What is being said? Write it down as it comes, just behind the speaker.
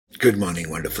Good morning,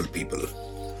 wonderful people.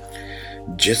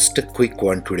 Just a quick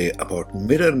one today about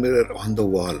mirror, mirror on the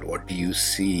wall. What do you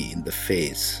see in the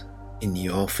face, in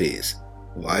your face,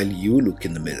 while you look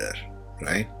in the mirror,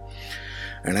 right?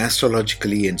 And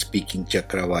astrologically and speaking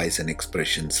chakra wise and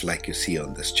expressions like you see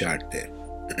on this chart there.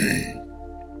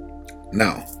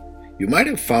 Now, you might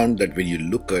have found that when you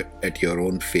look at your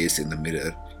own face in the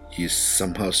mirror, you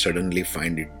somehow suddenly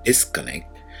find it disconnect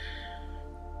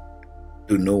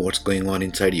to know what's going on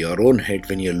inside your own head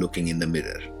when you're looking in the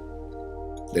mirror.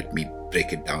 Let me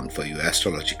break it down for you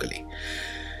astrologically.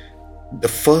 The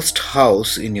first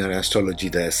house in your astrology,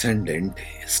 the ascendant,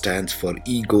 stands for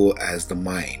ego as the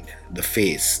mind, the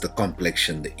face, the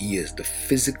complexion, the ears, the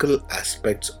physical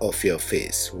aspects of your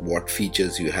face, what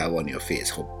features you have on your face,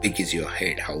 how big is your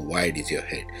head, how wide is your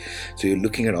head. So you're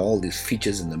looking at all these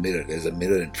features in the mirror. There's a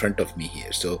mirror in front of me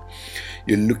here. So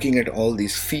you're looking at all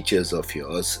these features of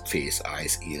yours, face,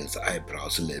 eyes, ears,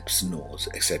 eyebrows, lips, nose,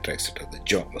 etc., etc., the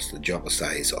jaw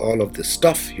size, all of this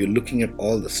stuff. You're looking at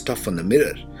all the stuff on the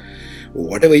mirror.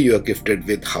 Whatever you are gifted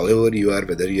with, however you are,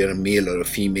 whether you are a male or a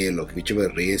female, of whichever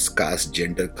race, caste,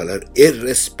 gender, color,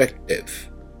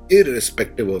 irrespective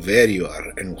of where you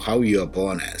are and how you are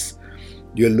born as,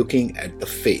 you're looking at the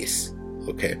face,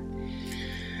 okay?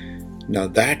 Now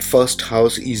that first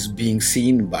house is being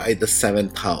seen by the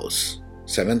seventh house.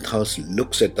 Seventh house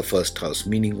looks at the first house,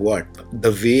 meaning what?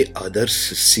 The way others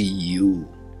see you.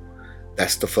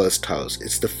 That's the first house.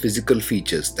 It's the physical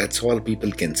features. That's all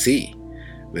people can see.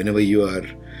 Whenever you are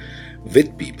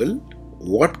with people,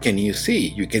 what can you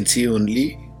see? You can see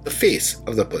only the face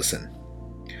of the person.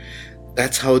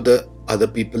 That's how the other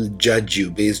people judge you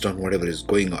based on whatever is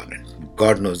going on. And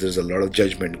God knows there's a lot of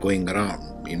judgment going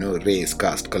around. Race,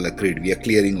 caste, color, creed. We are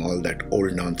clearing all that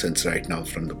old nonsense right now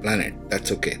from the planet.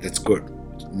 That's okay. That's good.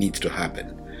 It needs to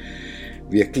happen.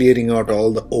 We are clearing out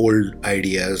all the old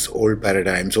ideas, old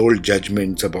paradigms, old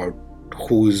judgments about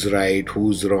who's right,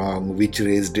 who's wrong, which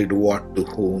race did what to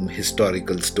whom,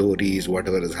 historical stories,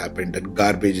 whatever has happened. That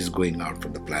garbage is going out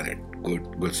from the planet.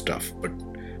 Good stuff. But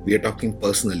we are talking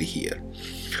personally here.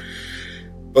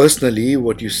 Personally,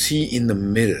 what you see in the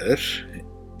mirror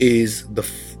is the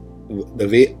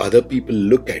way other people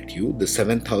look at you. The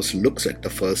seventh house looks at the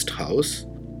first house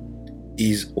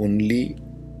is only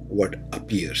what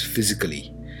appears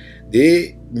physically.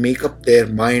 They make up their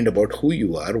mind about who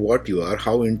you are, what you are,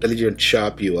 how intelligent,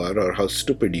 sharp you are, or how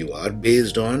stupid you are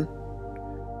based on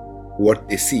what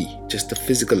they see, just the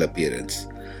physical appearance.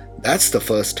 That's the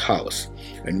first house.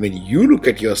 And when you look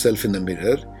at yourself in the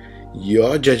mirror,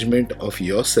 your judgment of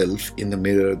yourself in the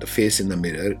mirror, the face in the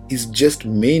mirror, is just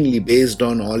mainly based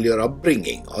on all your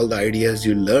upbringing, all the ideas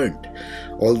you learned,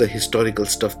 all the historical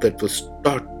stuff that was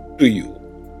taught to you.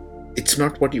 It's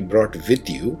not what you brought with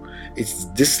you. It's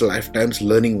this lifetime's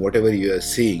learning whatever you are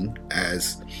seeing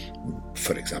as,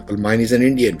 for example, mine is an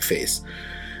Indian face.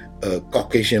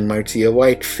 Caucasian might see a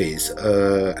white face.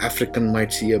 African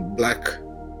might see a black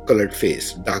colored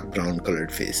face, dark brown colored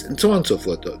face, and so on and so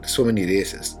forth. So many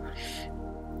races.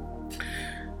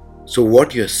 So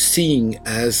what you're seeing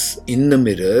as in the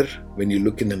mirror, when you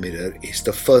look in the mirror, is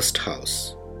the first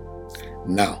house.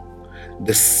 Now,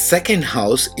 the second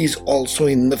house is also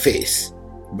in the face,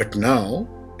 but now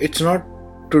it's not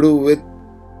to do with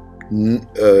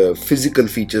physical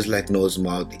features like nose,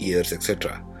 mouth, ears,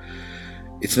 etc.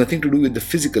 It's nothing to do with the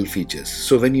physical features.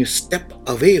 So when you step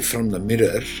away from the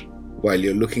mirror while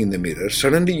you're looking in the mirror,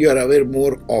 suddenly you are aware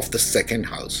more of the second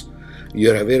house.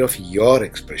 You're aware of your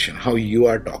expression, how you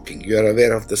are talking. You're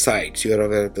aware of the sights. You're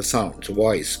aware of the sounds,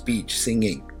 voice, speech,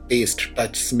 singing, taste,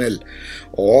 touch, smell.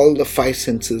 All the five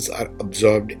senses are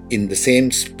absorbed in the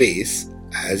same space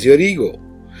as your ego.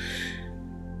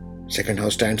 Second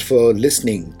house stands for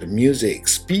listening, the music,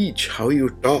 speech, how you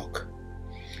talk.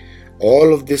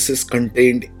 All of this is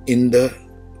contained in the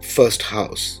first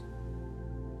house,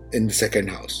 in the second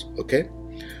house, okay?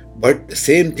 But the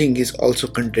same thing is also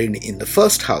contained in the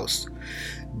first house.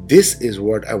 This is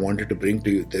what I wanted to bring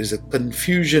to you. There is a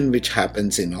confusion which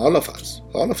happens in all of us,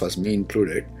 me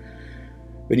included.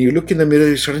 When you look in the mirror,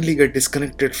 you suddenly get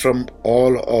disconnected from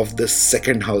all of the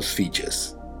second house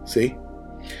features. See?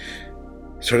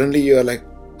 Suddenly you are like,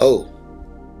 oh,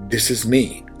 this is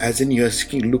me. As in you are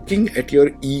looking at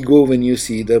your ego when you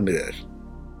see the mirror.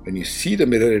 When you see the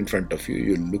mirror in front of you,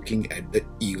 you're looking at the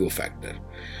ego factor.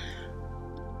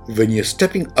 When you're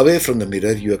stepping away from the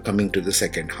mirror, you are coming to the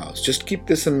second house. Just keep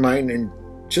this in mind and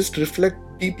just reflect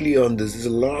deeply on this. There's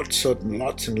lots and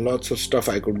lots of stuff.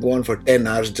 I could go on for 10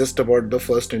 hours just about the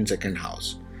first and second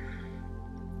house,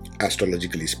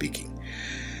 astrologically speaking.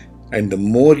 And the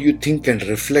more you think and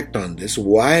reflect on this,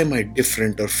 why am I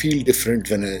different or feel different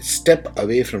when I step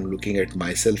away from looking at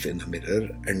myself in the mirror,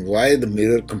 and why the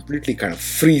mirror completely kind of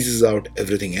freezes out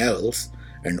everything else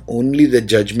and only the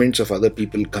judgments of other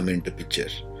people come into picture.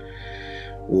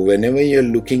 Whenever you're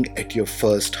looking at your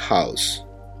first house,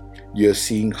 you're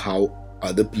seeing how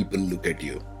other people look at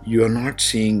you. You are not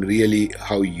seeing really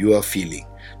how you are feeling.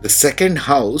 The second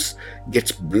house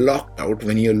gets blocked out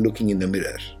when you're looking in the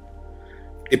mirror.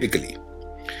 Typically,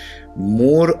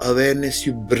 more awareness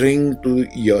you bring to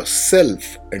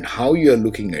yourself and how you are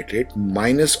looking at it,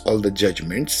 minus all the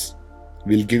judgments,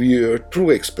 will give you your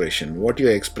true expression, what you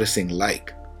are expressing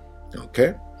like.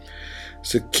 Okay?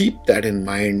 So keep that in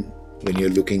mind when you're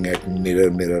looking at mirror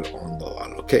on the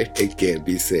wall. Okay? Take care,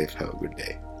 be safe, have a good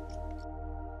day.